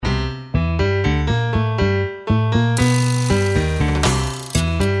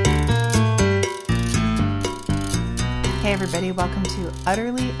everybody. Welcome to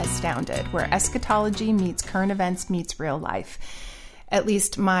Utterly Astounded, where eschatology meets current events meets real life. At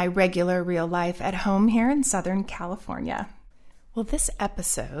least my regular real life at home here in Southern California. Well, this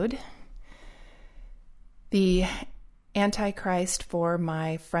episode, The Antichrist for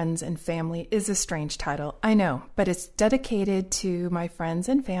My Friends and Family, is a strange title, I know, but it's dedicated to my friends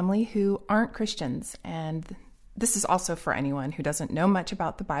and family who aren't Christians. And this is also for anyone who doesn't know much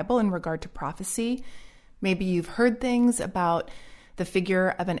about the Bible in regard to prophecy. Maybe you've heard things about the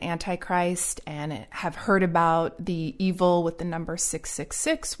figure of an Antichrist and have heard about the evil with the number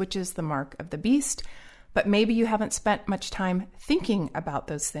 666, which is the mark of the beast. But maybe you haven't spent much time thinking about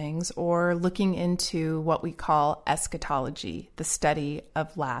those things or looking into what we call eschatology, the study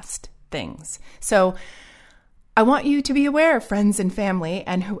of last things. So I want you to be aware, friends and family,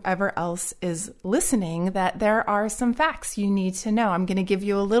 and whoever else is listening, that there are some facts you need to know. I'm going to give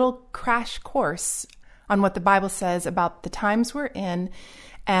you a little crash course on what the Bible says about the times we're in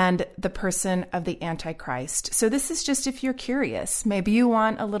and the person of the Antichrist. So this is just if you're curious. Maybe you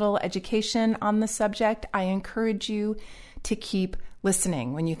want a little education on the subject. I encourage you to keep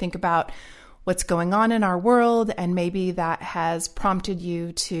listening. When you think about what's going on in our world, and maybe that has prompted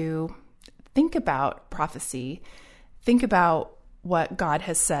you to think about prophecy, think about what God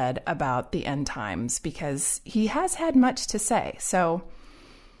has said about the end times, because he has had much to say. So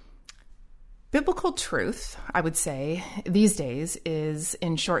biblical truth, I would say, these days is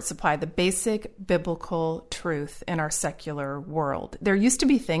in short supply, the basic biblical truth in our secular world. There used to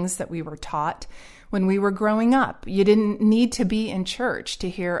be things that we were taught when we were growing up. You didn't need to be in church to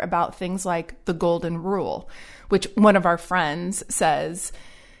hear about things like the Golden Rule, which one of our friends says,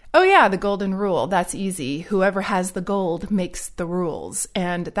 oh yeah, the Golden Rule, that's easy. Whoever has the gold makes the rules.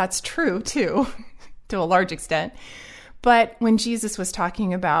 And that's true too, to a large extent. But when Jesus was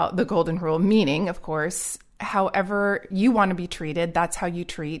talking about the Golden Rule, meaning, of course, however you want to be treated, that's how you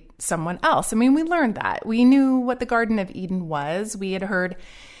treat someone else. I mean, we learned that. We knew what the Garden of Eden was. We had heard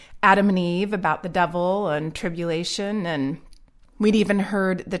Adam and Eve about the devil and tribulation, and we'd even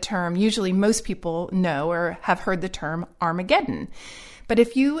heard the term, usually most people know or have heard the term Armageddon. But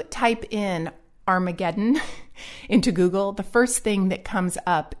if you type in Armageddon into Google, the first thing that comes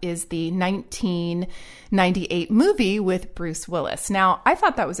up is the 1998 movie with Bruce Willis. Now, I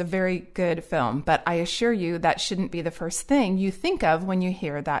thought that was a very good film, but I assure you that shouldn't be the first thing you think of when you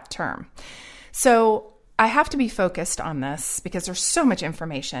hear that term. So I have to be focused on this because there's so much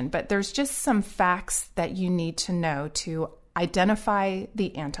information, but there's just some facts that you need to know to identify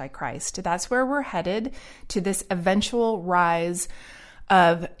the Antichrist. That's where we're headed, to this eventual rise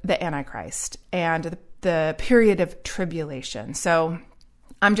of the Antichrist and the period of tribulation. So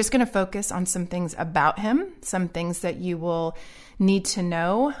I'm just going to focus on some things about him, some things that you will need to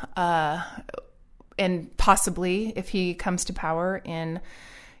know, and possibly if he comes to power in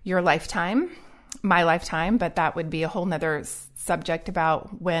your lifetime, my lifetime, but that would be a whole nother subject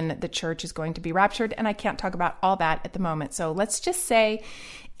about when the church is going to be raptured. And I can't talk about all that at the moment. So let's just say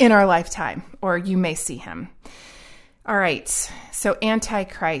in our lifetime, or you may see him. All right, so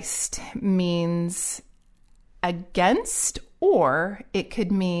Antichrist means against, or it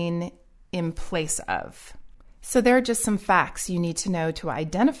could mean in place of. So there are just some facts you need to know to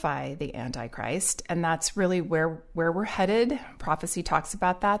identify the Antichrist, and that's really where we're headed. Prophecy talks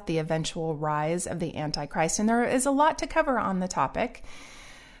about that, the eventual rise of the Antichrist, and there is a lot to cover on the topic.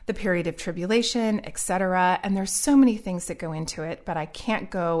 The period of tribulation, etc. And there's so many things that go into it, but I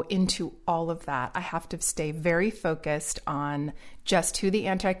can't go into all of that. I have to stay very focused on just who the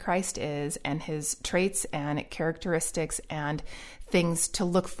Antichrist is and his traits and characteristics and things to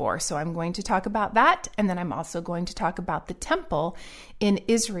look for. So I'm going to talk about that, and then I'm also going to talk about the temple in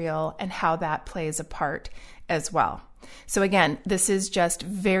Israel and how that plays a part as well. So again, this is just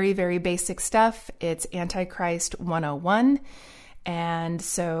very, very basic stuff. It's Antichrist 101. And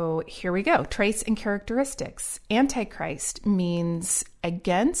so here we go. Traits and characteristics. Antichrist means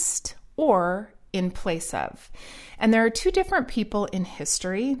against or in place of. And there are two different people in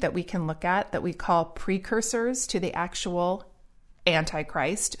history that we can look at that we call precursors to the actual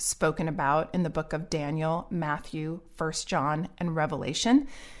Antichrist spoken about in the book of Daniel, Matthew, 1 John, and Revelation,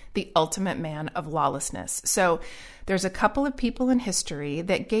 the ultimate man of lawlessness. So there's a couple of people in history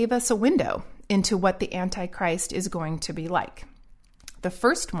that gave us a window into what the Antichrist is going to be like. The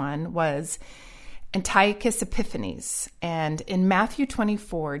first one was Antiochus Epiphanes. And in Matthew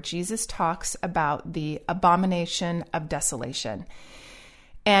 24, Jesus talks about the abomination of desolation.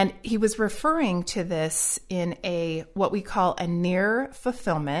 And he was referring to this in what we call a near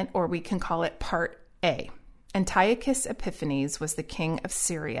fulfillment, or we can call it part A. Antiochus Epiphanes was the king of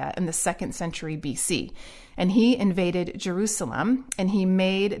Syria in the 2nd century BC, and he invaded Jerusalem, and he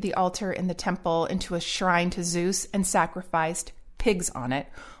made the altar in the temple into a shrine to Zeus and sacrificed pigs on it,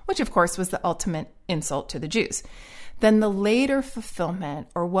 which of course was the ultimate insult to the Jews. Then the later fulfillment,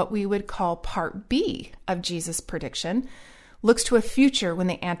 or what we would call part B of Jesus' prediction, looks to a future when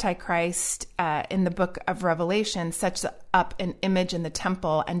the Antichrist in the book of Revelation sets up an image in the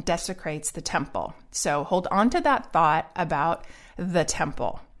temple and desecrates the temple. So hold on to that thought about the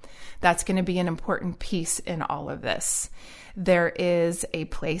temple. That's going to be an important piece in all of this. There is a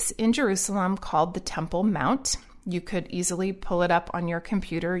place in Jerusalem called the Temple Mount. You could easily pull it up on your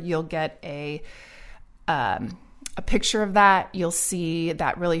computer. You'll get a picture of that. You'll see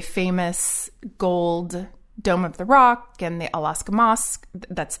that really famous gold Dome of the Rock and the Alaska Mosque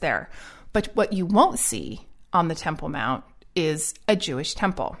that's there. But what you won't see on the Temple Mount is a Jewish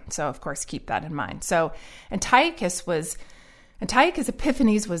temple. So, of course, keep that in mind. So Antiochus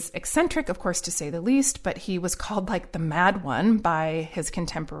Epiphanes was eccentric, of course, to say the least, but he was called like the mad one by his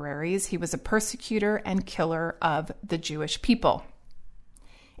contemporaries. He was a persecutor and killer of the Jewish people.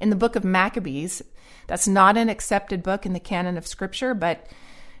 In the book of Maccabees, that's not an accepted book in the canon of Scripture, but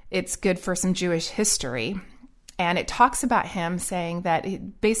it's good for some Jewish history. And it talks about him saying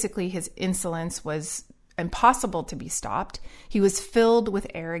that basically his insolence was impossible to be stopped. He was filled with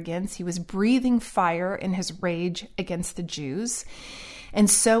arrogance. He was breathing fire in his rage against the Jews. And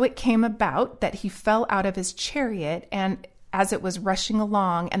so it came about that he fell out of his chariot, and as it was rushing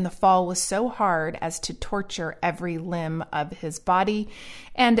along, and the fall was so hard as to torture every limb of his body.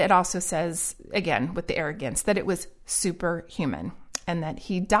 And it also says, again, with the arrogance, that it was superhuman, and that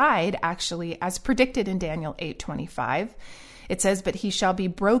he died actually as predicted in Daniel 8:25. It says, but he shall be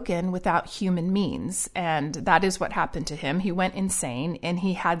broken without human means. And that is what happened to him. He went insane, and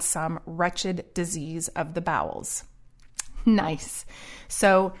he had some wretched disease of the bowels. Nice.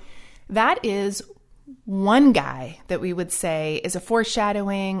 So that is one guy that we would say is a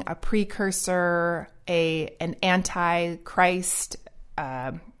foreshadowing, a precursor, an anti-Christ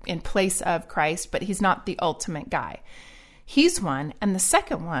in place of Christ, but he's not the ultimate guy. He's one. And the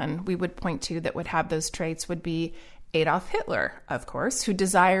second one we would point to that would have those traits would be Adolf Hitler, of course, who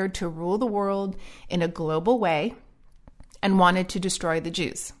desired to rule the world in a global way and wanted to destroy the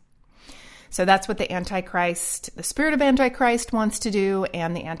Jews. So that's what the Antichrist, the spirit of Antichrist wants to do,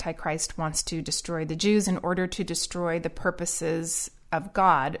 and the Antichrist wants to destroy the Jews in order to destroy the purposes of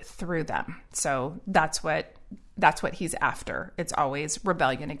God through them. So that's what he's after. It's always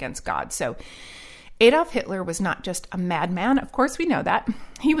rebellion against God. So Adolf Hitler was not just a madman. Of course, we know that.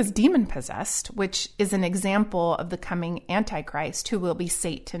 He was demon-possessed, which is an example of the coming Antichrist who will be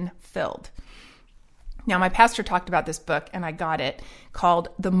Satan-filled. Now, my pastor talked about this book, and I got it, called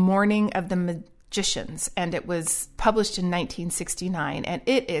The Morning of the Magicians, and it was published in 1969, and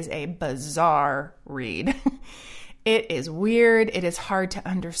it is a bizarre read. It is weird. It is hard to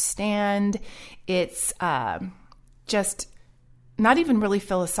understand. It's just not even really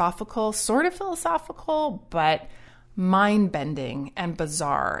philosophical, sort of philosophical, but mind-bending and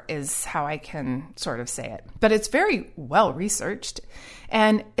bizarre is how I can sort of say it. But it's very well researched.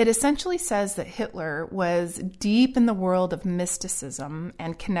 And it essentially says that Hitler was deep in the world of mysticism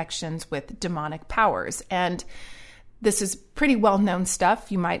and connections with demonic powers. And this is pretty well-known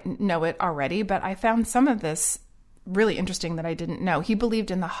stuff. You might know it already, but I found some of this really interesting that I didn't know. He believed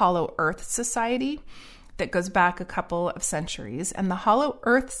in the Hollow Earth Society that goes back a couple of centuries. And the Hollow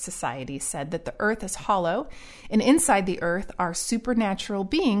Earth Society said that the earth is hollow, and inside the earth are supernatural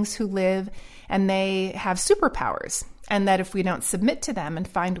beings who live, and they have superpowers, and that if we don't submit to them and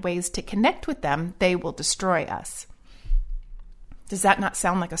find ways to connect with them, they will destroy us. Does that not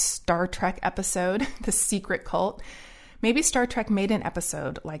sound like a Star Trek episode, The Secret Cult? Maybe Star Trek made an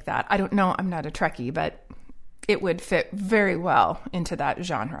episode like that. I don't know. I'm not a Trekkie, but it would fit very well into that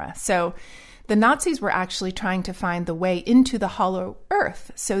genre. So the Nazis were actually trying to find the way into the hollow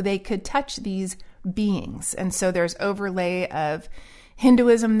earth so they could touch these beings. And so there's overlay of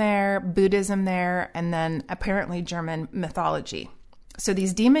Hinduism there, Buddhism there, and then apparently German mythology. So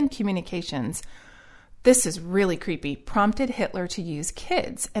these demon communications, this is really creepy, prompted Hitler to use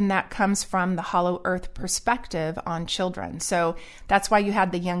kids. And that comes from the hollow earth perspective on children. So that's why you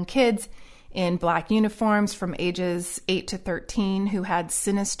had the young kids in black uniforms from ages 8 to 13 who had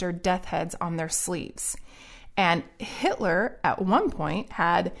sinister death heads on their sleeves. And Hitler, at one point,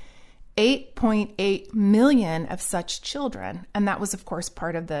 had 8.8 million of such children. And that was, of course,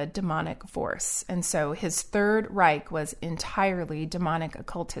 part of the demonic force. And so his Third Reich was entirely demonic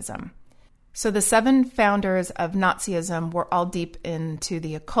occultism. So the 7 founders of Nazism were all deep into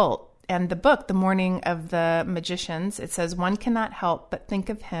the occult. And the book, The Morning of the Magicians, it says, one cannot help but think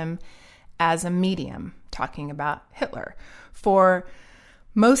of him as a medium, talking about Hitler. For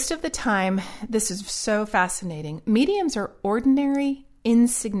most of the time, this is so fascinating, mediums are ordinary,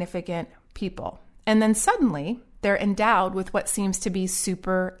 insignificant people. And then suddenly, they're endowed with what seems to be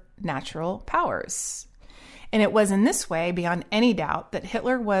supernatural powers. And it was in this way, beyond any doubt, that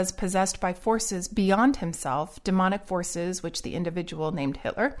Hitler was possessed by forces beyond himself, demonic forces, which the individual named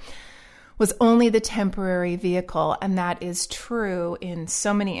Hitler was only the temporary vehicle. And that is true in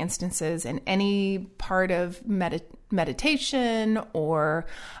so many instances in any part of meditation or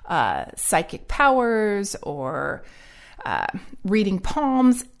psychic powers or reading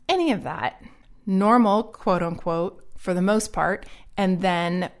palms, any of that. Normal, quote unquote, for the most part. And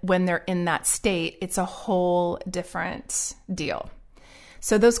then when they're in that state, it's a whole different deal.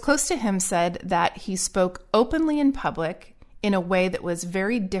 So those close to him said that he spoke openly in public in a way that was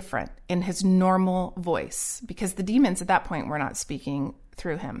very different in his normal voice, because the demons at that point were not speaking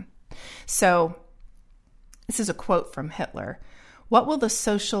through him. So this is a quote from Hitler. "What will the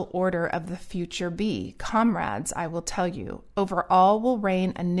social order of the future be? Comrades, I will tell you, over all will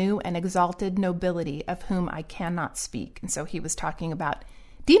reign a new and exalted nobility of whom I cannot speak." And so he was talking about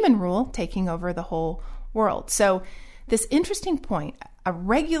demon rule taking over the whole world. So this interesting point, a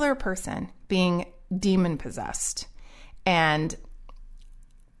regular person being demon possessed, and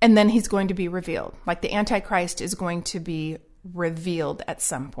then he's going to be revealed. Like the Antichrist is going to be revealed at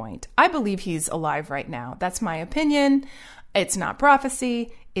some point. I believe he's alive right now. That's my opinion. It's not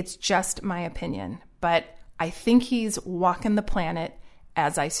prophecy. It's just my opinion. But I think he's walking the planet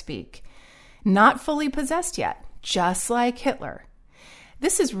as I speak. Not fully possessed yet, just like Hitler.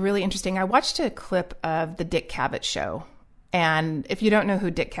 This is really interesting. I watched a clip of the Dick Cavett show. And if you don't know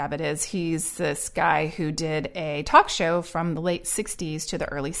who Dick Cavett is, he's this guy who did a talk show from the late 60s to the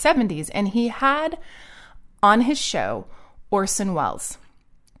early 70s. And he had on his show Orson Welles.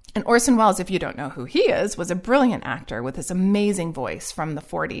 And Orson Welles, if you don't know who he is, was a brilliant actor with this amazing voice from the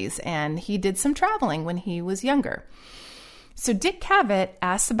 40s, and he did some traveling when he was younger. So Dick Cavett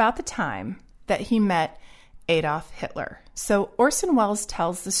asks about the time that he met Adolf Hitler. So Orson Welles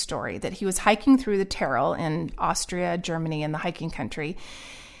tells the story that he was hiking through the Tyrol in Austria, Germany, in the hiking country,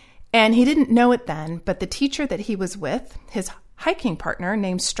 and he didn't know it then, but the teacher that he was with, his hiking partner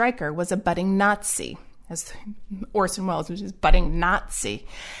named Stryker, was a budding Nazi. As Orson Welles was just budding Nazi.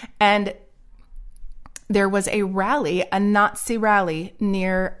 And there was a rally, a Nazi rally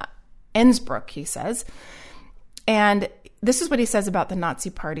near Innsbruck, he says. And this is what he says about the Nazi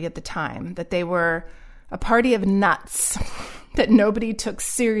party at the time, that they were a party of nuts that nobody took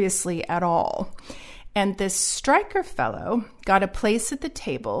seriously at all. And this Stryker fellow got a place at the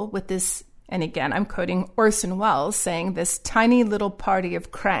table with this, and again, I'm quoting Orson Welles saying, this tiny little party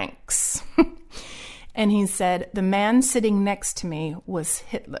of cranks. And he said, the man sitting next to me was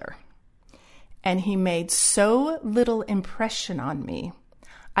Hitler. And he made so little impression on me,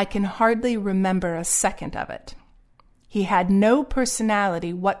 I can hardly remember a second of it. He had no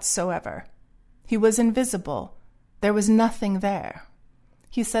personality whatsoever. He was invisible. There was nothing there.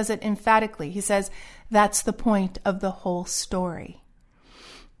 He says it emphatically. He says, that's the point of the whole story.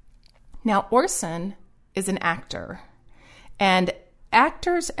 Now, Orson is an actor, and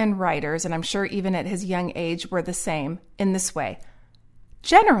actors and writers, and I'm sure even at his young age, were the same in this way.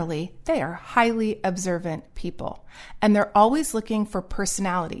 Generally, they are highly observant people, and they're always looking for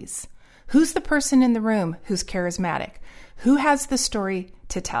personalities. Who's the person in the room who's charismatic? Who has the story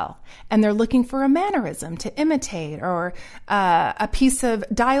to tell? And they're looking for a mannerism to imitate or a piece of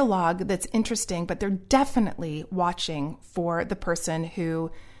dialogue that's interesting, but they're definitely watching for the person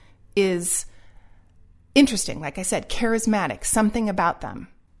who is interesting, like I said, charismatic, something about them.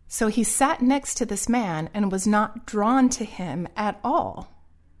 So he sat next to this man and was not drawn to him at all.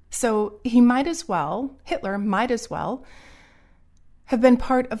 So he might as well, Hitler might as well, have been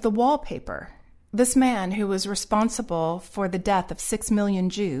part of the wallpaper. This man who was responsible for the death of 6 million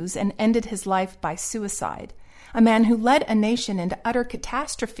Jews and ended his life by suicide. A man who led a nation into utter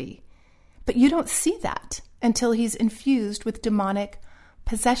catastrophe. But you don't see that until he's infused with demonic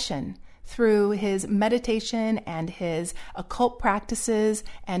possession, through his meditation and his occult practices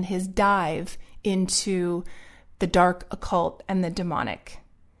and his dive into the dark occult and the demonic.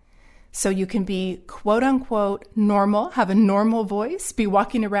 So you can be quote unquote normal, have a normal voice, be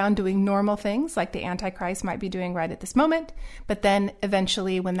walking around doing normal things like the Antichrist might be doing right at this moment. But then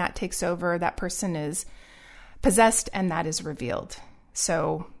eventually when that takes over, that person is possessed and that is revealed.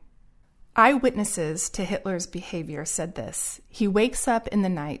 So Eyewitnesses to Hitler's behavior said this: "He wakes up in the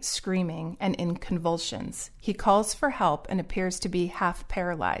night screaming and in convulsions. He calls for help and appears to be half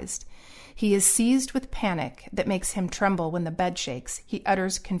paralyzed. He is seized with panic that makes him tremble when the bed shakes. He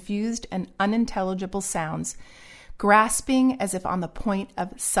utters confused and unintelligible sounds, grasping as if on the point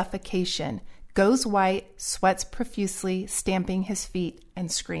of suffocation, goes white, sweats profusely, stamping his feet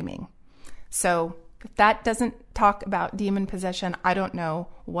and screaming." So if that doesn't talk about demon possession, I don't know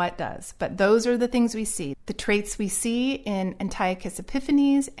what does. But those are the things we see. The traits we see in Antiochus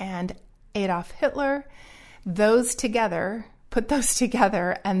Epiphanes and Adolf Hitler, those together, put those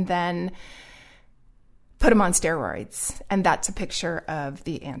together and then put them on steroids. And that's a picture of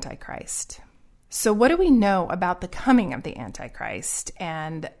the Antichrist. So what do we know about the coming of the Antichrist?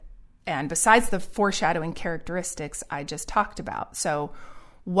 And besides the foreshadowing characteristics I just talked about. So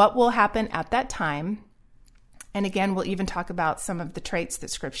what will happen at that time? And again, we'll even talk about some of the traits that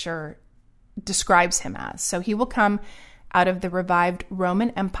Scripture describes him as. So he will come out of the revived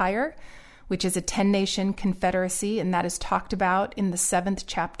Roman Empire, which is a 10-nation confederacy, and that is talked about in the 7th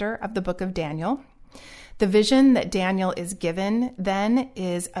chapter of the book of Daniel. The vision that Daniel is given then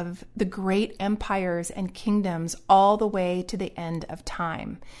is of the great empires and kingdoms all the way to the end of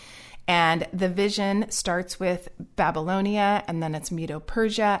time. And the vision starts with Babylonia, and then it's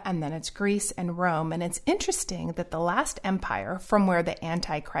Medo-Persia, and then it's Greece and Rome. And it's interesting that the last empire from where the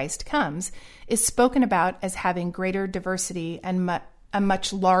Antichrist comes is spoken about as having greater diversity and a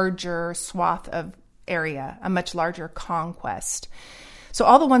much larger swath of area, a much larger conquest. So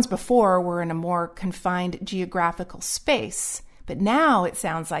all the ones before were in a more confined geographical space, but now it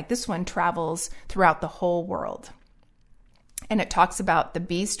sounds like this one travels throughout the whole world. And it talks about the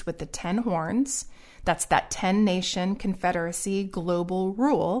beast with the 10 horns. That's that 10-nation confederacy global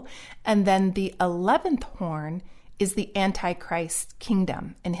rule. And then the 11th horn is the Antichrist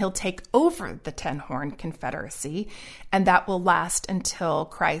kingdom. And he'll take over the 10-horn confederacy. And that will last until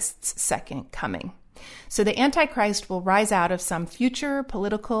Christ's second coming. So the Antichrist will rise out of some future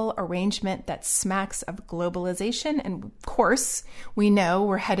political arrangement that smacks of globalization. And of course, we know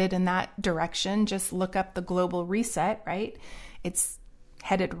we're headed in that direction. Just look up the global reset, right? It's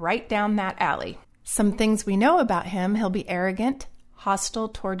headed right down that alley. Some things we know about him: he'll be arrogant, hostile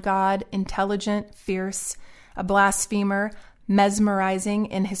toward God, intelligent, fierce, a blasphemer, mesmerizing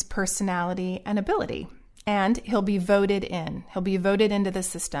in his personality and ability. And he'll be voted in. He'll be voted into the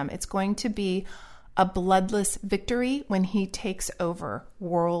system. It's going to be a bloodless victory when he takes over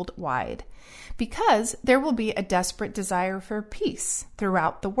worldwide, because there will be a desperate desire for peace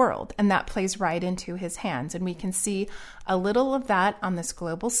throughout the world, and that plays right into his hands. And we can see a little of that on this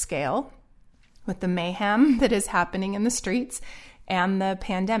global scale with the mayhem that is happening in the streets and the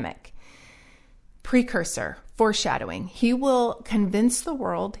pandemic. Precursor, foreshadowing. He will convince the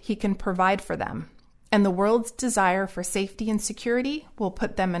world he can provide for them. And the world's desire for safety and security will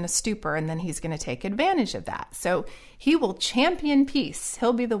put them in a stupor, and then he's going to take advantage of that. So he will champion peace.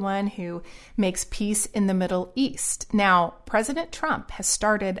 He'll be the one who makes peace in the Middle East. Now, President Trump has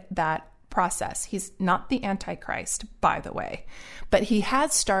started that process. He's not the Antichrist, by the way, but he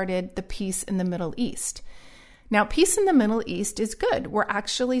has started the peace in the Middle East. Now, peace in the Middle East is good. We're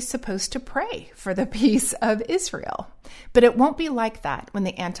actually supposed to pray for the peace of Israel. But it won't be like that when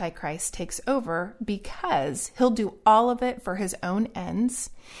the Antichrist takes over, because he'll do all of it for his own ends,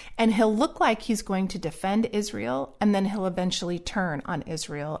 and he'll look like he's going to defend Israel, and then he'll eventually turn on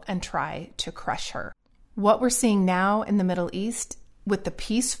Israel and try to crush her. What we're seeing now in the Middle East with the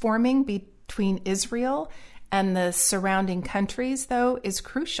peace forming between Israel and the surrounding countries, though, is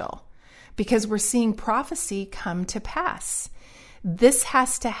crucial, because we're seeing prophecy come to pass. This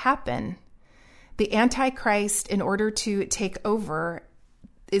has to happen. The Antichrist, in order to take over,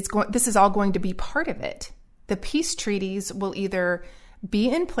 this is all going to be part of it. The peace treaties will either be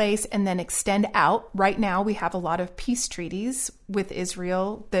in place and then extend out. Right now, we have a lot of peace treaties with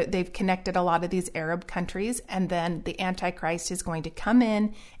Israel. They've connected a lot of these Arab countries, and then the Antichrist is going to come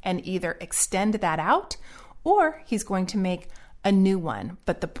in and either extend that out, or he's going to make a new one.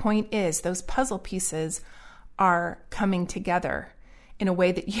 But the point is, those puzzle pieces are coming together in a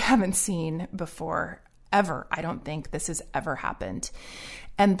way that you haven't seen before, ever. I don't think this has ever happened.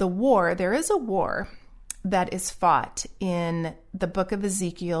 And the war, there is a war that is fought in the book of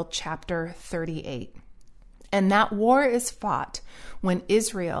Ezekiel, chapter 38. And that war is fought when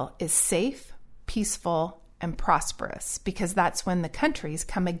Israel is safe, peaceful, and prosperous, because that's when the countries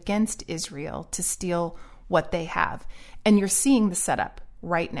come against Israel to steal what they have. And you're seeing the setup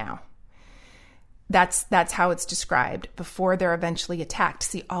right now. That's how it's described before they're eventually attacked.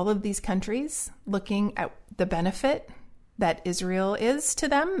 See all of these countries looking at the benefit that Israel is to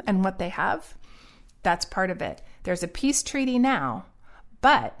them and what they have. That's part of it. There's a peace treaty now,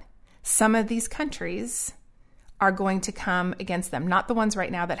 but some of these countries are going to come against them. Not the ones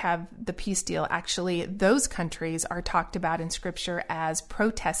right now that have the peace deal. Actually, those countries are talked about in Scripture as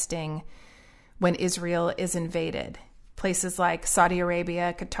protesting when Israel is invaded. Places like Saudi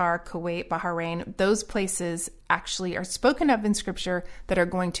Arabia, Qatar, Kuwait, Bahrain, those places actually are spoken of in Scripture that are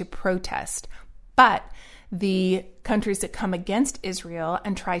going to protest. But the countries that come against Israel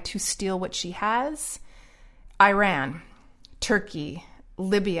and try to steal what she has, Iran, Turkey,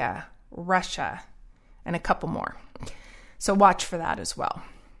 Libya, Russia, and a couple more. So watch for that as well.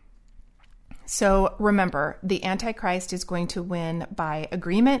 So remember, the Antichrist is going to win by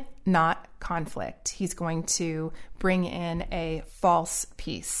agreement, not conflict. He's going to bring in a false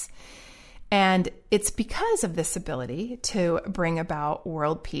peace. And it's because of this ability to bring about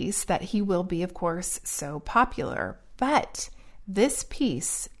world peace that he will be, of course, so popular. But this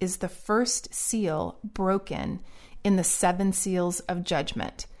peace is the first seal broken in the 7 seals of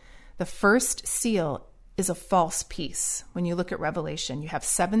judgment. The first seal is a false peace. When you look at Revelation, you have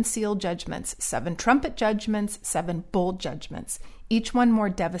 7 seal judgments, 7 trumpet judgments, 7 bowl judgments, each one more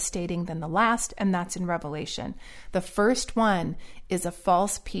devastating than the last, and that's in Revelation. The first one is a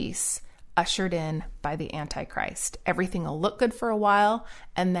false peace ushered in by the Antichrist. Everything will look good for a while,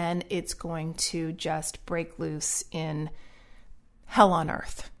 and then it's going to just break loose in hell on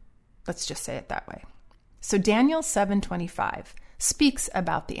earth. Let's just say it that way. So Daniel 7:25 speaks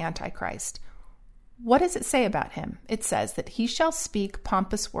about the Antichrist. What does it say about him? It says that he shall speak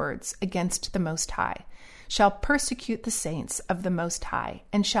pompous words against the Most High, shall persecute the saints of the Most High,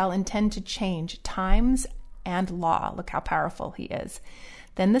 and shall intend to change times and law. Look how powerful he is.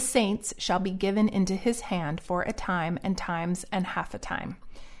 Then the saints shall be given into his hand for a time and times and half a time.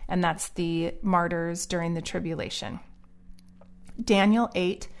 And that's the martyrs during the tribulation. Daniel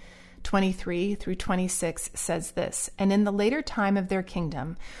 8:23 through 26 says this, and in the later time of their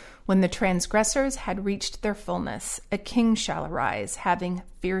kingdom, when the transgressors had reached their fullness, a king shall arise, having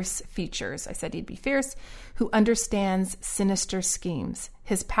fierce features. I said he'd be fierce, who understands sinister schemes.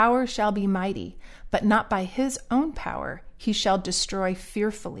 His power shall be mighty, but not by his own power. He shall destroy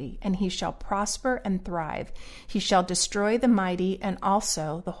fearfully, and he shall prosper and thrive. He shall destroy the mighty and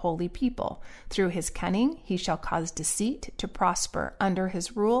also the holy people. Through his cunning he shall cause deceit to prosper under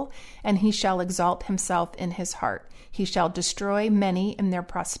his rule, and he shall exalt himself in his heart. He shall destroy many in their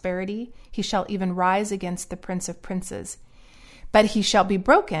prosperity. He shall even rise against the Prince of Princes. But he shall be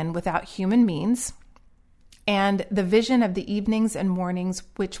broken without human means. And the vision of the evenings and mornings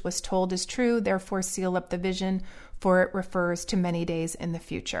which was told is true. Therefore seal up the vision, for it refers to many days in the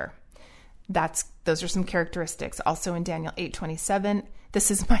future. Those are some characteristics. Also in Daniel 8:27, this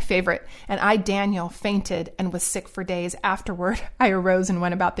is my favorite. And I, Daniel, fainted and was sick for days. Afterward, I arose and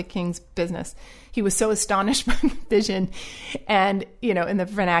went about the king's business. He was so astonished by the vision. And, in the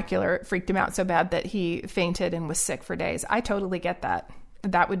vernacular, it freaked him out so bad that he fainted and was sick for days. I totally get that.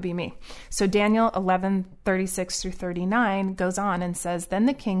 That would be me. So Daniel 11:36 through 39 goes on and says, then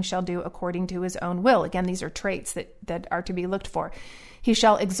the king shall do according to his own will. Again, these are traits that are to be looked for. He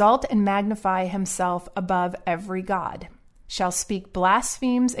shall exalt and magnify himself above every god, shall speak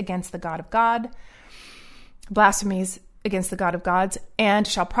blasphemies against the God of God, blasphemies against the God of gods, and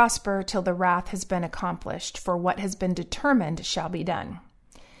shall prosper till the wrath has been accomplished, for what has been determined shall be done.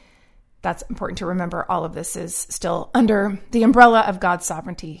 That's important to remember. All of this is still under the umbrella of God's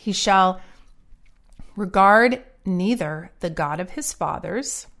sovereignty. He shall regard neither the God of his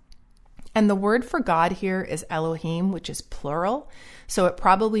fathers, and the word for God here is Elohim, which is plural. So it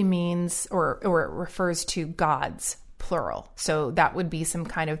probably means, or it refers to gods, plural. So that would be some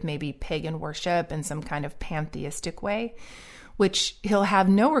kind of maybe pagan worship in some kind of pantheistic way, which he'll have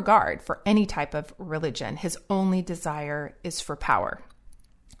no regard for any type of religion. His only desire is for power.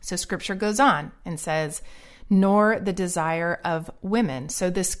 So scripture goes on and says, nor the desire of women.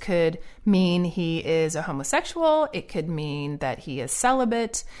 So this could mean he is a homosexual. It could mean that he is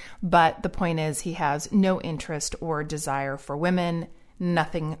celibate. But the point is he has no interest or desire for women,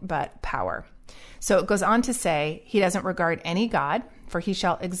 nothing but power. So it goes on to say he doesn't regard any God, for he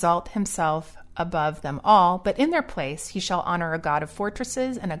shall exalt himself above them all, but in their place he shall honor a God of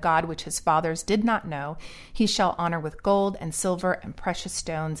fortresses and a God which his fathers did not know. He shall honor with gold and silver and precious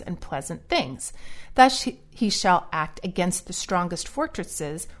stones and pleasant things. Thus he shall act against the strongest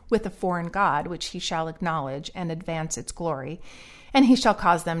fortresses with a foreign God, which he shall acknowledge and advance its glory, and he shall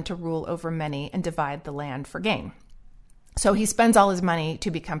cause them to rule over many and divide the land for gain. So he spends all his money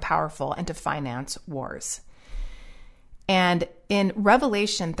to become powerful and to finance wars. And in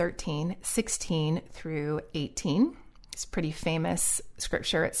Revelation 13:16 through 18, It's pretty famous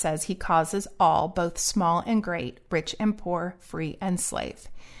scripture. It says, he causes all, both small and great, rich and poor, free and slave,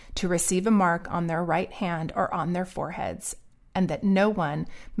 to receive a mark on their right hand or on their foreheads, and that no one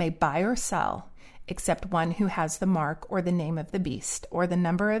may buy or sell except one who has the mark or the name of the beast or the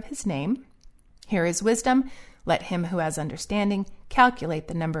number of his name. Here is wisdom. Let him who has understanding calculate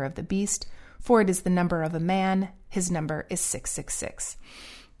the number of the beast, for it is the number of a man. His number is 666.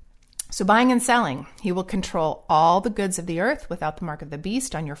 So buying and selling, he will control all the goods of the earth. Without the mark of the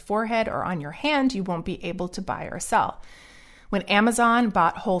beast on your forehead or on your hand, you won't be able to buy or sell. When Amazon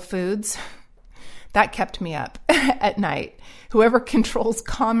bought Whole Foods, that kept me up at night. Whoever controls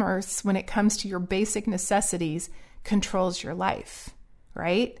commerce when it comes to your basic necessities controls your life,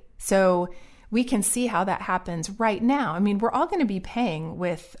 right? So we can see how that happens right now. I mean, we're all going to be paying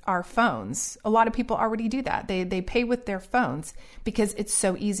with our phones. A lot of people already do that. They pay with their phones because it's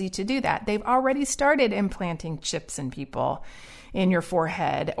so easy to do that. They've already started implanting chips in people in your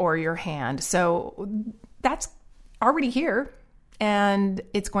forehead or your hand. So that's already here. And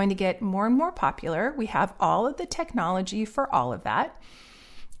it's going to get more and more popular. We have all of the technology for all of that.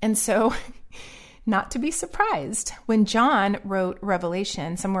 And so not to be surprised, when John wrote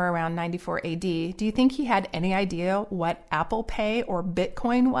Revelation somewhere around 94 AD, do you think he had any idea what Apple Pay or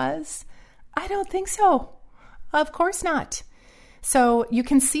Bitcoin was? I don't think so. Of course not. So you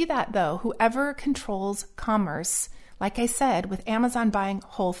can see that though, whoever controls commerce, like I said, with Amazon buying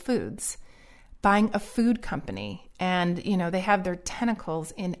Whole Foods, buying a food company, and, they have their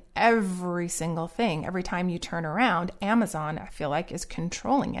tentacles in every single thing. Every time you turn around, Amazon, I feel like, is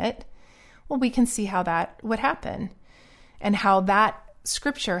controlling it. Well, we can see how that would happen and how that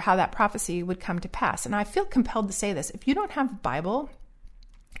scripture, how that prophecy would come to pass. And I feel compelled to say this. If you don't have a Bible,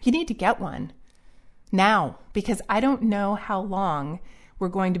 you need to get one now, because I don't know how long we're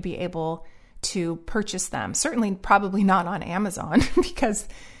going to be able to purchase them. Certainly, probably not on Amazon, because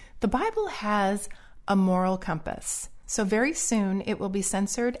the Bible has a moral compass. So very soon it will be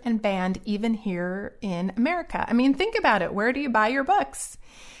censored and banned even here in America. I mean, think about it. Where do you buy your books?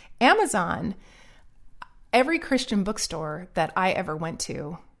 Amazon. Every Christian bookstore that I ever went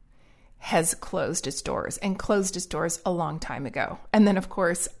to has closed its doors, and closed its doors a long time ago. And then, of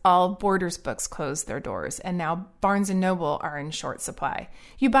course, all Borders books closed their doors, and now Barnes & Noble are in short supply.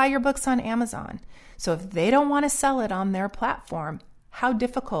 You buy your books on Amazon. So if they don't want to sell it on their platform, how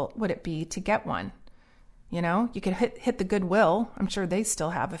difficult would it be to get one? You could hit the Goodwill. I'm sure they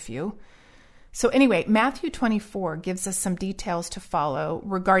still have a few. So anyway, Matthew 24 gives us some details to follow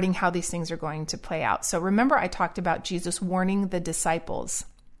regarding how these things are going to play out. So remember, I talked about Jesus warning the disciples.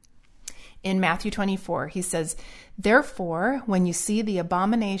 In Matthew 24, he says, therefore, when you see the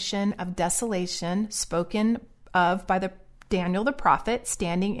abomination of desolation spoken of by Daniel the prophet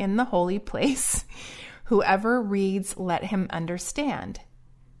standing in the holy place, whoever reads, let him understand.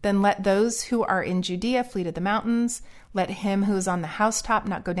 Then let those who are in Judea flee to the mountains. Let him who is on the housetop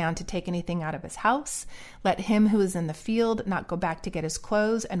not go down to take anything out of his house. Let him who is in the field not go back to get his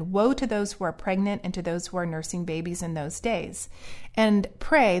clothes. And woe to those who are pregnant and to those who are nursing babies in those days. And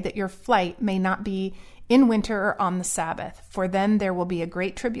pray that your flight may not be in winter or on the Sabbath, for then there will be a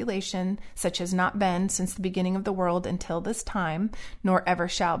great tribulation, such as not been since the beginning of the world until this time, nor ever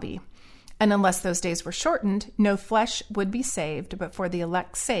shall be. And unless those days were shortened, no flesh would be saved, but for the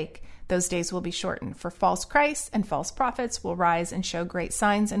elect's sake, those days will be shortened. For false Christs and false prophets will rise and show great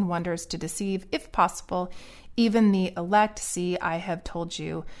signs and wonders to deceive, if possible, even the elect. See, I have told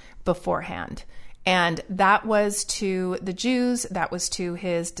you beforehand. And that was to the Jews, that was to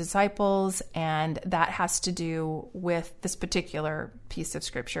his disciples, and that has to do with this particular piece of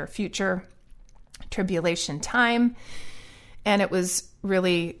scripture, future tribulation time. And it was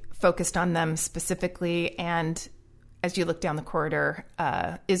really focused on them specifically, and as you look down the corridor,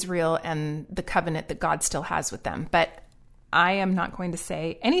 Israel and the covenant that God still has with them. But I am not going to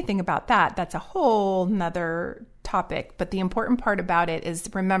say anything about that. That's a whole nother topic. But the important part about it is,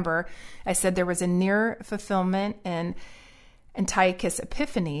 remember, I said there was a near fulfillment in Antiochus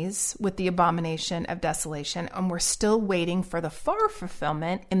Epiphanes with the abomination of desolation, and we're still waiting for the far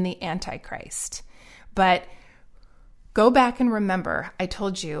fulfillment in the Antichrist. But go back and remember, I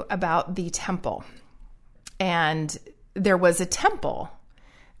told you about the temple. And there was a temple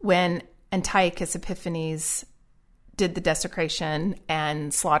when Antiochus Epiphanes did the desecration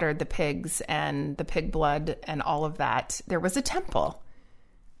and slaughtered the pigs and the pig blood and all of that. There was a temple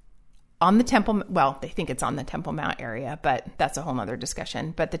on the Temple. Well, they think it's on the Temple Mount area, but that's a whole nother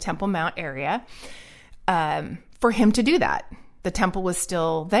discussion. But the Temple Mount area, for him to do that, the temple was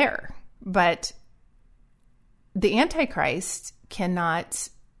still there. But the Antichrist cannot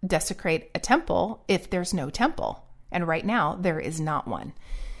desecrate a temple if there's no temple. And right now, there is not one.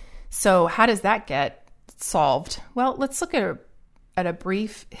 So how does that get solved? Well, let's look at a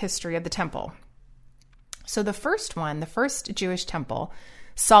brief history of the temple. So the first Jewish temple,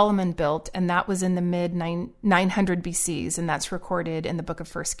 Solomon built, and that was in the mid 900 BCs, and that's recorded in the book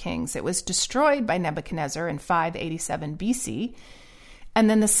of 1 Kings. It was destroyed by Nebuchadnezzar in 587 BC. And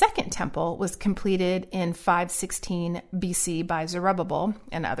then the second temple was completed in 516 BC by Zerubbabel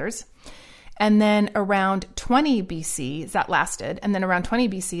and others. And then around 20 BC, that lasted. And then around 20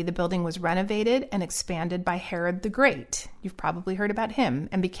 BC, the building was renovated and expanded by Herod the Great. You've probably heard about him,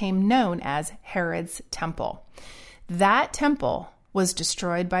 and became known as Herod's Temple. That temple was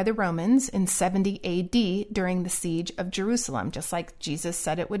destroyed by the Romans in 70 AD during the siege of Jerusalem, just like Jesus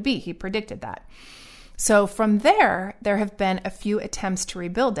said it would be. He predicted that. So from there have been a few attempts to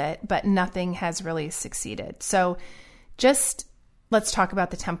rebuild it, but nothing has really succeeded. So just let's talk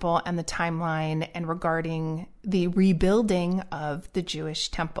about the temple and the timeline and regarding the rebuilding of the Jewish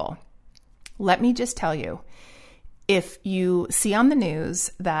temple. Let me just tell you, if you see on the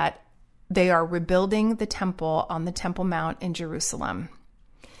news that they are rebuilding the temple on the Temple Mount in Jerusalem,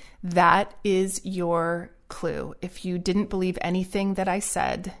 that is your clue. If you didn't believe anything that I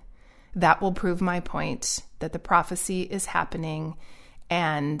said, that will prove my point that the prophecy is happening.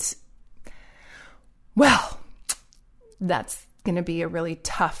 And, well, that's going to be a really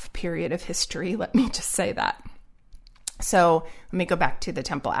tough period of history. Let me just say that. So let me go back to the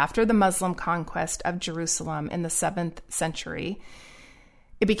temple. After the Muslim conquest of Jerusalem in the 7th century,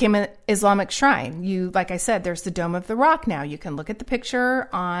 it became an Islamic shrine. Like I said, there's the Dome of the Rock now. You can look at the picture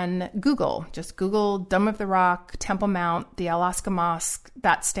on Google. Just Google Dome of the Rock, Temple Mount, the Al-Aqsa Mosque.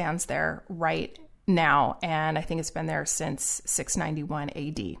 That stands there right now. And I think it's been there since 691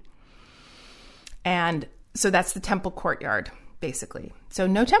 AD. And so that's the temple courtyard, basically. So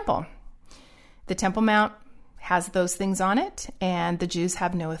no temple. The Temple Mount has those things on it, and the Jews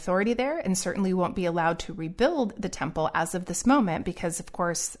have no authority there, and certainly won't be allowed to rebuild the temple as of this moment because, of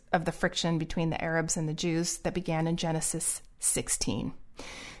course, of the friction between the Arabs and the Jews that began in Genesis 16.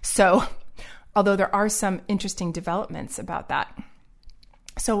 So, although there are some interesting developments about that.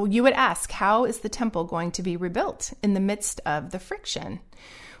 So you would ask, how is the temple going to be rebuilt in the midst of the friction?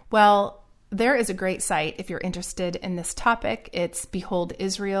 Well, there is a great site if you're interested in this topic. It's Behold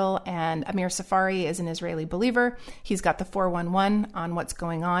Israel, and Amir Safari is an Israeli believer. He's got the 411 on what's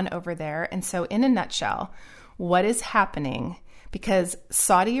going on over there. And so in a nutshell, what is happening, because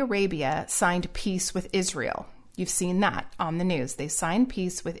Saudi Arabia signed peace with Israel. You've seen that on the news. They signed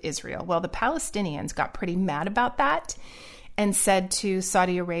peace with Israel. Well, the Palestinians got pretty mad about that and said to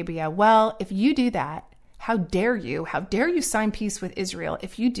Saudi Arabia, well, if you do that, how dare you sign peace with Israel?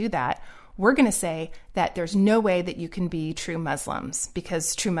 If you do that, we're going to say that there's no way that you can be true Muslims,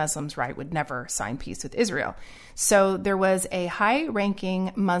 because true Muslims, right, would never sign peace with Israel. So there was a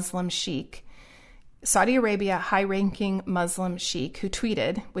high-ranking Muslim sheikh, Saudi Arabia high-ranking Muslim sheikh, who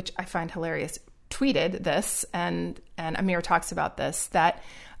tweeted, which I find hilarious, tweeted this, and Amir talks about this, that,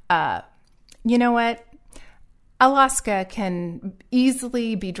 you know what, Al-Aqsa can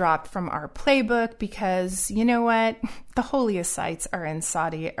easily be dropped from our playbook because, you know what, the holiest sites are in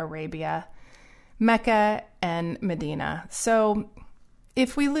Saudi Arabia, Mecca and Medina. So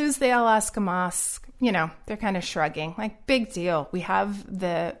if we lose the Al-Aqsa Mosque, you know, they're kind of shrugging, like, big deal. We have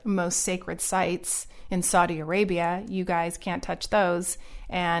the most sacred sites in Saudi Arabia. You guys can't touch those,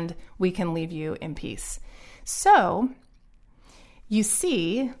 and we can leave you in peace. So you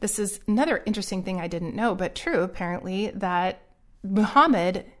see, this is another interesting thing I didn't know, but true, apparently, that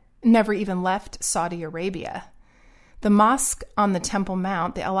Muhammad never even left Saudi Arabia. The mosque on the Temple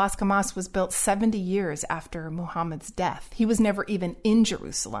Mount, the Al-Aqsa Mosque, was built 70 years after Muhammad's death. He was never even in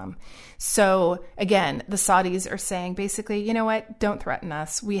Jerusalem. So again, the Saudis are saying basically, you know what, don't threaten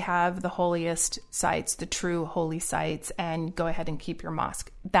us. We have the holiest sites, the true holy sites, and go ahead and keep your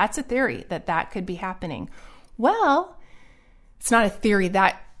mosque. That's a theory that could be happening. Well, it's not a theory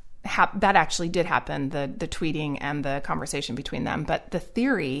that actually did happen, the tweeting and the conversation between them, but the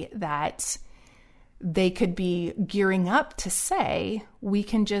theory that they could be gearing up to say, we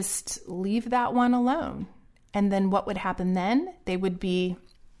can just leave that one alone. And then what would happen then? They would be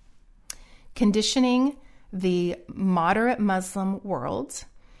conditioning the moderate Muslim world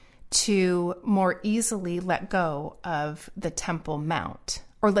to more easily let go of the Temple Mount.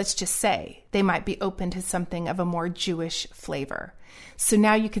 Or let's just say they might be open to something of a more Jewish flavor. So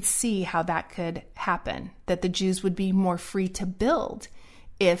now you could see how that could happen, that the Jews would be more free to build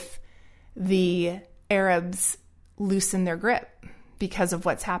if the Arabs loosen their grip because of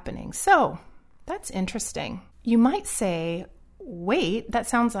what's happening. So that's interesting. You might say, wait, that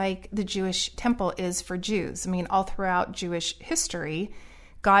sounds like the Jewish temple is for Jews. I mean, all throughout Jewish history,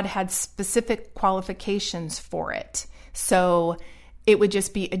 God had specific qualifications for it. So it would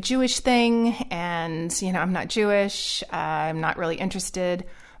just be a Jewish thing, and, I'm not Jewish, I'm not really interested.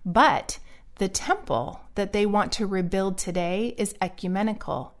 But the temple that they want to rebuild today is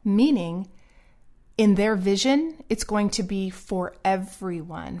ecumenical, meaning in their vision, it's going to be for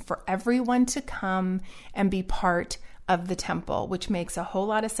everyone to come and be part of the temple, which makes a whole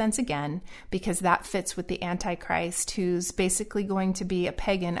lot of sense again, because that fits with the Antichrist, who's basically going to be a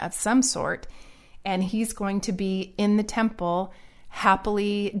pagan of some sort, and he's going to be in the temple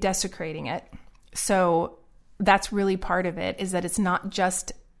happily desecrating it. So that's really part of it, is that it's not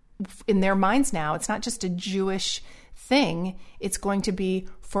just, in their minds now, it's not just a Jewish thing. It's going to be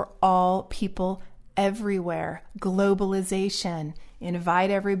for all people everywhere. Globalization,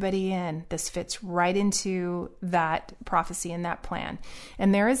 invite everybody in. This fits right into that prophecy and that plan.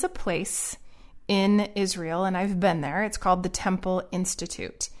 And there is a place in Israel, and I've been there, it's called the Temple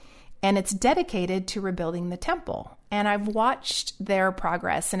Institute. And it's dedicated to rebuilding the temple. And I've watched their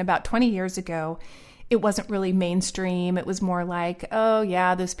progress. And about 20 years ago, it wasn't really mainstream. It was more like, oh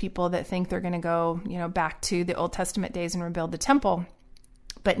yeah, those people that think they're going to go, back to the Old Testament days and rebuild the temple.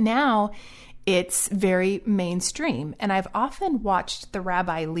 But now it's very mainstream. And I've often watched the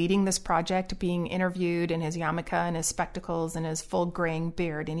rabbi leading this project being interviewed in his yarmulke and his spectacles and his full graying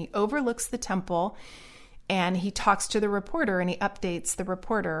beard. And he overlooks the temple, and he talks to the reporter, and he updates the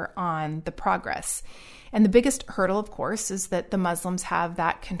reporter on the progress. And the biggest hurdle, of course, is that the Muslims have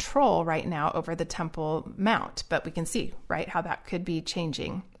that control right now over the Temple Mount. But we can see, right, how that could be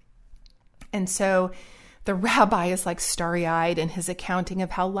changing. And so the rabbi is like starry-eyed in his accounting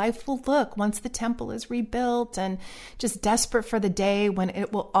of how life will look once the temple is rebuilt, and just desperate for the day when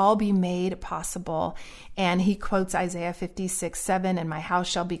it will all be made possible. And he quotes Isaiah 56:7, and my house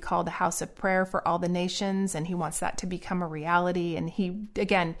shall be called a house of prayer for all the nations. And he wants that to become a reality. And he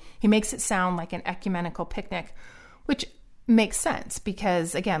makes it sound like an ecumenical picnic, which makes sense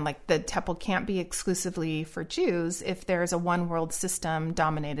because, again, like the temple can't be exclusively for Jews if there's a one world system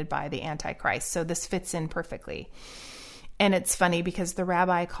dominated by the Antichrist. So this fits in perfectly. And it's funny because the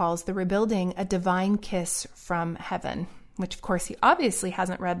rabbi calls the rebuilding a divine kiss from heaven, which of course he obviously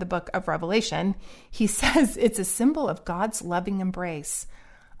hasn't read the book of Revelation. He says it's a symbol of God's loving embrace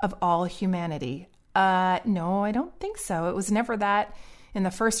of all humanity. No, I don't think so. It was never that in the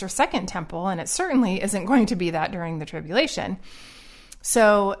first or second temple, and it certainly isn't going to be that during the tribulation.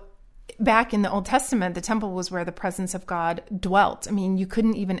 So back in the Old Testament, the temple was where the presence of God dwelt. I mean, you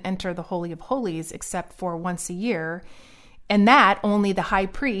couldn't even enter the Holy of Holies except for once a year, and that only the high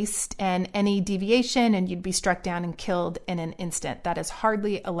priest, and any deviation and you'd be struck down and killed in an instant. That is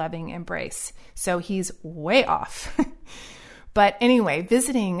hardly a loving embrace. So he's way off. But anyway,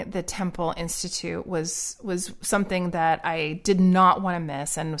 visiting the Temple Institute was something that I did not want to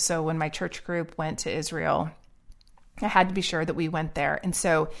miss. And so when my church group went to Israel, I had to be sure that we went there. And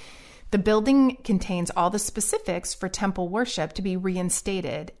so the building contains all the specifics for temple worship to be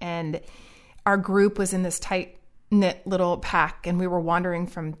reinstated. And our group was in this tight-knit little pack, and we were wandering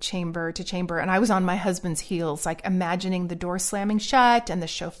from chamber to chamber, and I was on my husband's heels, like imagining the door slamming shut and the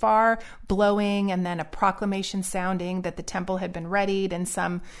shofar blowing and then a proclamation sounding that the temple had been readied, and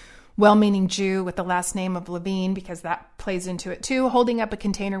some well-meaning Jew with the last name of Levine, because that plays into it too, holding up a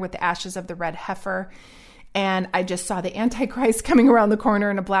container with the ashes of the red heifer. And I just saw the Antichrist coming around the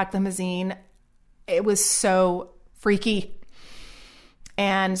corner in a black limousine. It was so freaky.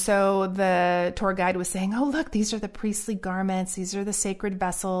 And so the tour guide was saying, oh, look, these are the priestly garments. These are the sacred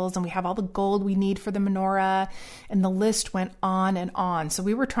vessels. And we have all the gold we need for the menorah. And the list went on and on. So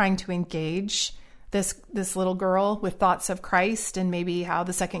we were trying to engage this little girl with thoughts of Christ and maybe how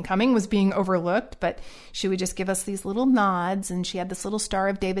the second coming was being overlooked. But she would just give us these little nods. And she had this little Star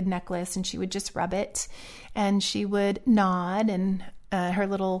of David necklace, and she would just rub it. And she would nod, and her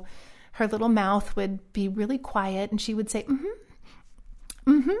little mouth would be really quiet. And she would say, mm-hmm.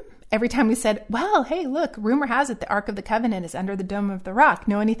 Mm-hmm. Every time we said, well, hey, look, rumor has it the Ark of the Covenant is under the Dome of the Rock.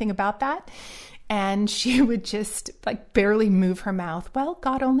 Know anything about that? And she would just like barely move her mouth. Well,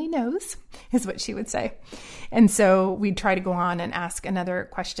 God only knows, is what she would say. And so we'd try to go on and ask another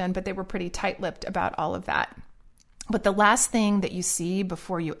question, but they were pretty tight-lipped about all of that. But the last thing that you see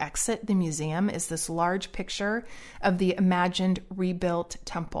before you exit the museum is this large picture of the imagined rebuilt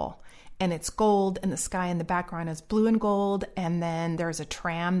temple. And it's gold, and the sky in the background is blue and gold. And then there's a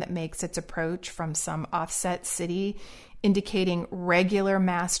tram that makes its approach from some offset city, indicating regular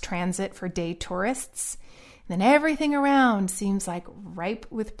mass transit for day tourists. Then everything around seems like ripe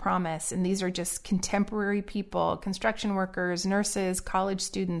with promise. And these are just contemporary people, construction workers, nurses, college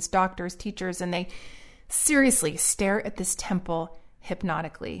students, doctors, teachers, and they seriously stare at this temple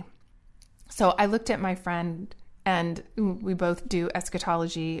hypnotically. So I looked at my friend, and we both do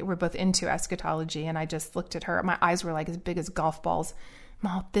eschatology. We're both into eschatology. And I just looked at her. My eyes were like as big as golf balls.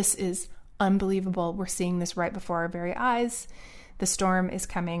 Mom, this is unbelievable. We're seeing this right before our very eyes. The storm is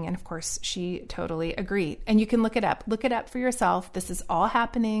coming. And of course, she totally agreed. And you can look it up. Look it up for yourself. This is all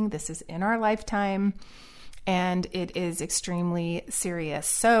happening. This is in our lifetime. And it is extremely serious.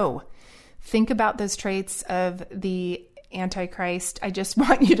 So think about those traits of the Antichrist. I just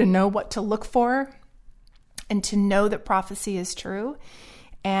want you to know what to look for and to know that prophecy is true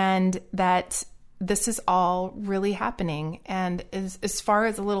and that this is all really happening. And as far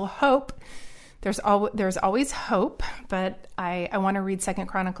as a little hope, there's always hope, but I want to read 2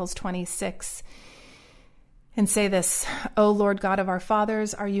 Chronicles 26 and say this: O Lord God of our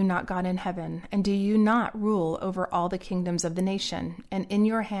fathers, are you not God in heaven? And do you not rule over all the kingdoms of the nation? And in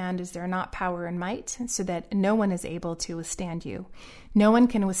your hand is there not power and might, so that no one is able to withstand you? No one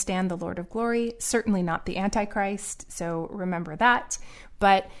can withstand the Lord of glory, certainly not the Antichrist. So remember that.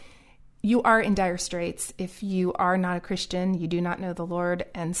 But you are in dire straits if you are not a Christian, you do not know the Lord.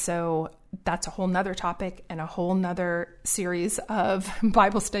 And so that's a whole nother topic and a whole nother series of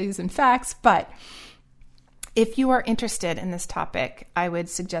Bible studies and facts. But if you are interested in this topic, I would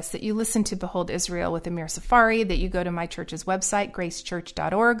suggest that you listen to Behold Israel with Amir Safari, that you go to my church's website,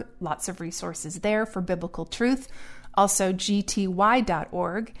 gracechurch.org. Lots of resources there for biblical truth. Also,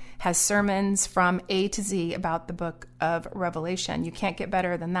 gty.org has sermons from A to Z about the book of Revelation. You can't get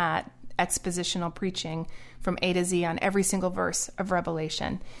better than that. Expositional preaching from A to Z on every single verse of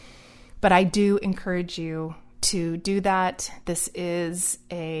Revelation. But I do encourage you to do that. This is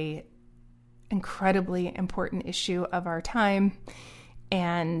a incredibly important issue of our time,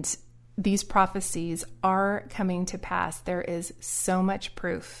 and these prophecies are coming to pass. There is so much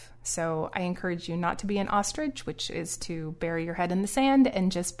proof. So I encourage you not to be an ostrich, which is to bury your head in the sand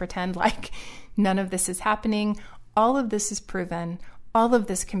and just pretend like none of this is happening. All of this is proven. All of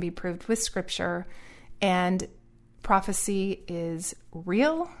this can be proved with scripture, and prophecy is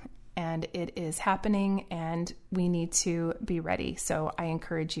real and it is happening, and we need to be ready. So I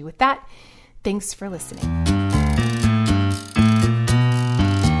encourage you with that. Thanks for listening.